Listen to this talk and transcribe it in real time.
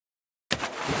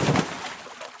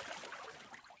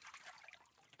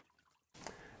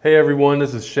Hey everyone,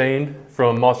 this is Shane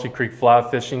from Mossy Creek Fly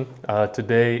Fishing.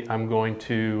 Today I'm going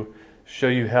to show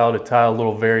you how to tie a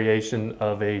little variation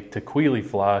of a Tequeely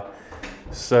fly.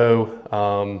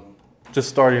 So just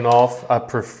starting off, I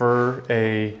prefer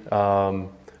a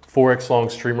 4X long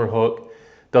streamer hook.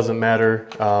 Doesn't matter,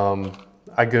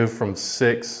 I go from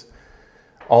 6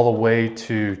 all the way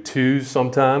to 2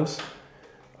 sometimes.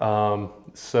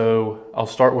 So I'll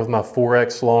start with my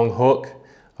 4X long hook.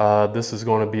 This is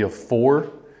going to be a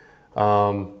 4.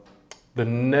 The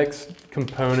next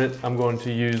component, I'm going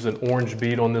to use an orange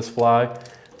bead on this fly.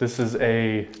 This is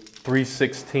a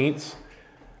 3/16.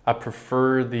 I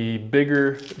prefer the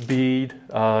bigger bead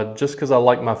just because I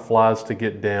like my flies to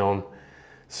get down.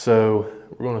 So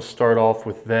we're going to start off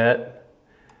with that.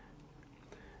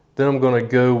 Then I'm going to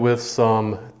go with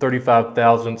some 35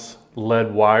 thousandths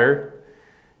lead wire.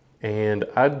 And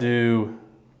I do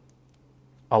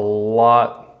a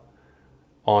lot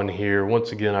on here.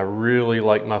 Once again, I really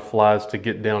like my flies to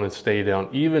get down and stay down.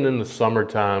 Even in the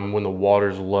summertime when the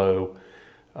water's low,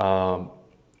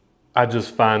 I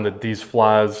just find that these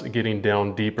flies getting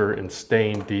down deeper and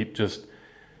staying deep just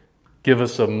give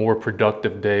us a more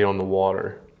productive day on the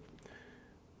water.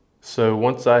 So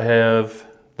once I have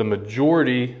the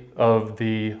majority of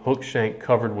the hook shank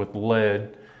covered with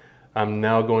lead, I'm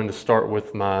now going to start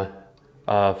with my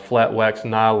flat wax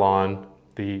nylon,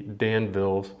 the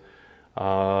Danville's.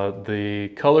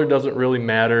 The color doesn't really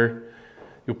matter.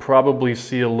 You'll probably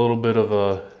see a little bit of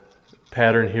a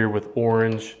pattern here with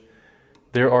orange.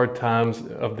 There are times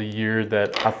of the year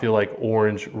that I feel like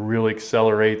orange really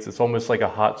accelerates. It's almost like a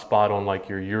hot spot on like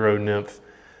your Euro nymph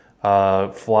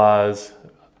flies.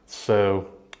 So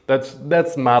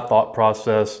that's my thought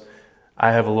process.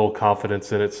 I have a little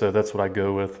confidence in it, so that's what I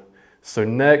go with. So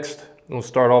next, we'll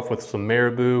start off with some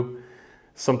marabou.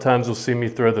 Sometimes you'll see me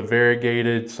throw the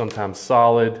variegated, sometimes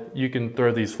solid. You can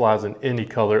throw these flies in any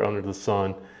color under the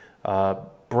sun.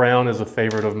 Brown is a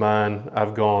favorite of mine.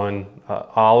 I've gone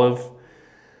olive.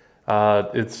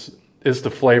 It's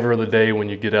the flavor of the day when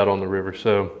you get out on the river.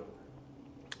 So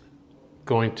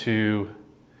going to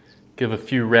give a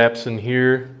few wraps in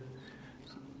here.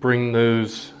 Bring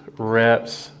those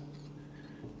wraps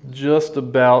just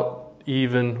about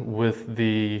even with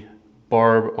the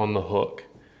barb on the hook.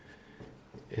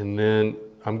 And then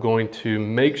I'm going to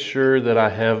make sure that I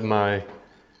have my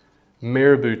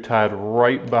marabou tied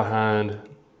right behind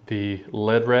the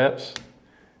lead wraps.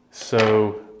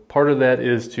 So part of that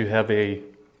is to have a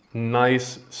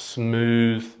nice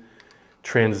smooth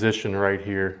transition right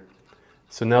here.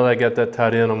 So now that I got that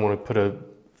tied in, I'm going to put a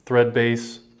thread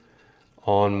base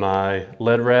on my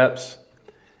lead wraps.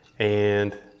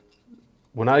 And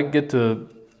when I get to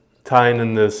tying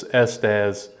in this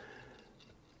Estaz,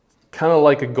 kind of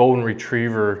like a golden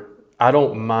retriever, I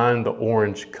don't mind the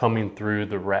orange coming through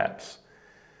the wraps.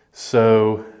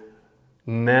 So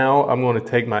now I'm going to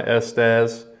take my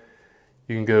Estaz.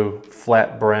 You can go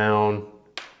flat brown,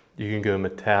 you can go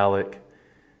metallic,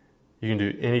 you can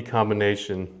do any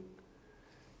combination.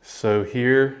 So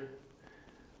here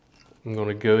I'm going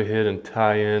to go ahead and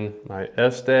tie in my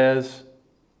Estaz,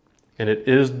 and it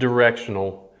is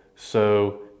directional,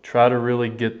 so try to really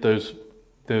get those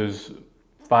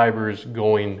fibers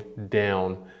going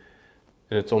down,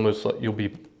 and it's almost like you'll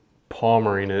be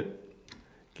palmering it,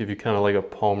 give you kind of like a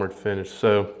palmered finish.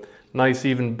 So nice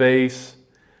even base.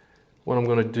 What I'm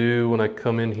going to do when I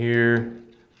come in here,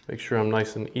 make sure I'm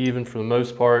nice and even for the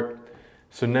most part.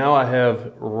 So now I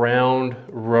have round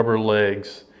rubber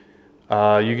legs.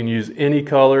 You can use any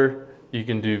color, you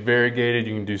can do variegated,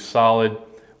 you can do solid.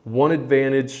 One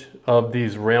advantage of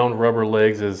these round rubber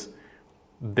legs is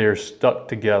they're stuck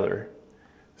together.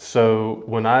 So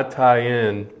when I tie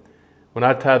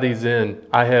these in,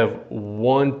 I have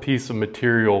one piece of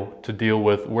material to deal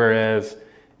with, whereas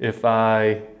if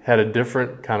I had a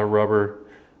different kind of rubber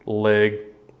leg,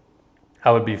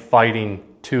 I would be fighting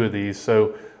 2 of these.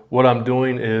 So what I'm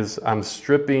doing is I'm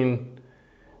stripping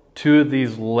 2 of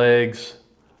these legs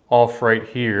off right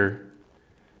here.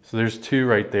 So there's 2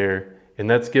 right there, and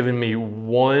that's giving me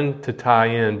 1 to tie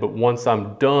in, but once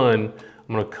I'm done,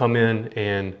 I'm going to come in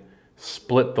and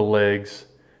split the legs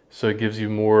so it gives you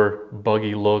more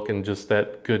buggy look and just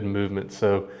that good movement.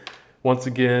 So once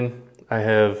again, I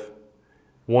have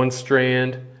 1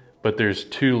 strand, but there's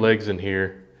 2 legs in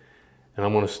here, and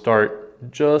I'm going to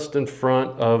start just in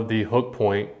front of the hook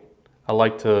point. I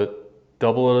like to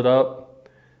double it up,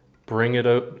 bring it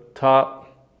up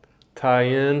top, tie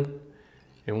in,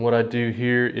 and what I do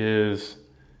here is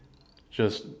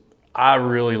I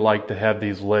really like to have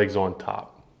these legs on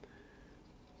top.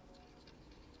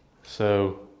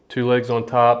 So 2 legs on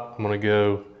top, I'm gonna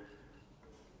go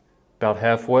about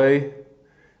halfway,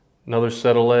 another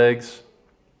set of legs,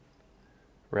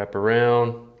 wrap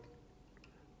around,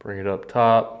 bring it up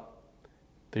top.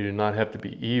 They do not have to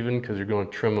be even because you're going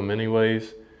to trim them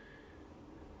anyways.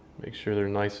 Make sure they're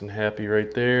nice and happy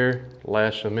right there.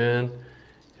 Lash them in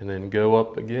and then go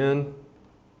up again.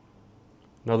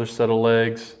 Another set of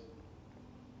legs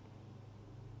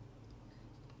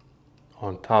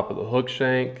on top of the hook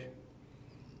shank.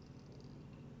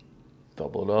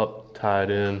 Double it up, tie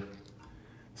it in.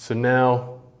 So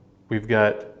now we've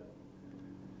got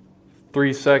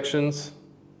 3 sections.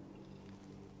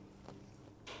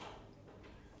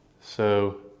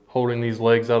 So holding these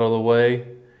legs out of the way,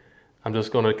 I'm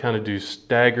just going to kind of do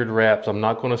staggered wraps. I'm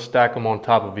not going to stack them on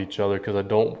top of each other because I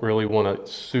don't really want a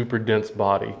super dense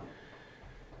body.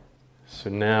 So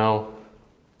now,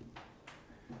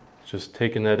 just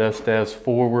taking that S-stas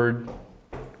forward.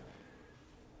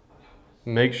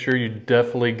 Make sure you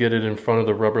definitely get it in front of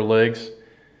the rubber legs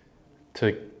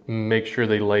to make sure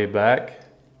they lay back.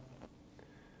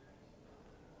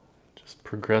 Just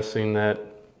progressing that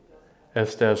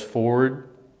S-stas forward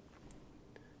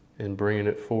and bringing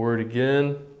it forward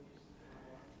again.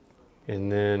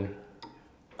 And then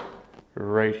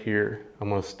right here, I'm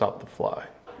going to stop the fly.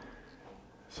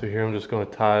 So here I'm just going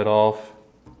to tie it off.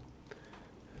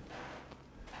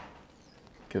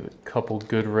 Give it a couple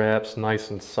good wraps, nice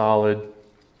and solid.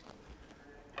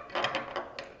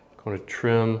 Going to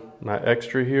trim my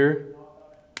extra here.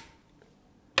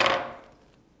 Kind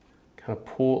of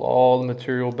pull all the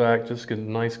material back, just get a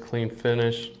nice clean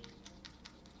finish.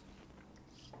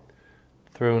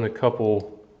 Throw in a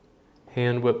couple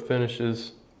hand whip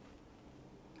finishes.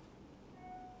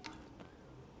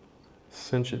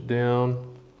 Cinch it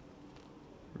down.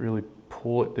 Really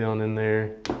pull it down in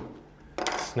there.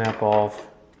 Snap off.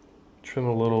 Trim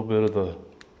a little bit of the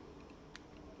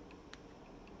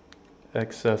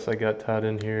excess I got tied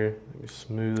in here. Let me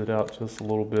smooth it out just a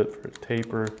little bit for a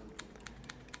taper. And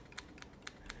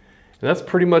that's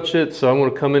pretty much it. So I'm going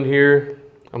to come in here.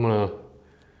 I'm going to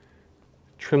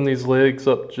trim these legs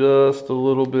up just a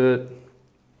little bit.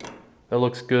 That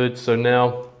looks good. So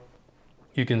now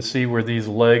you can see where these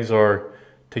legs are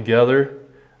together.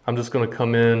 I'm just going to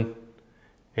come in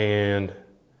and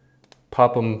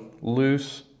pop them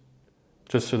loose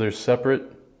just so they're separate.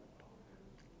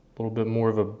 A little bit more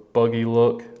of a buggy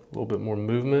look, a little bit more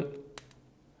movement.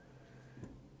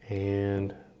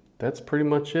 And that's pretty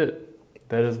much it.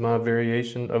 That is my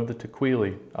variation of the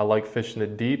Tequeely. I like fishing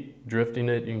it deep, drifting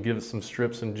it. You can give it some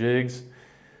strips and jigs.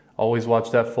 Always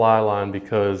watch that fly line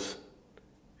because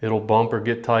it'll bump or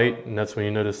get tight, and that's when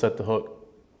you know to set the hook.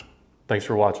 Thanks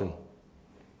for watching.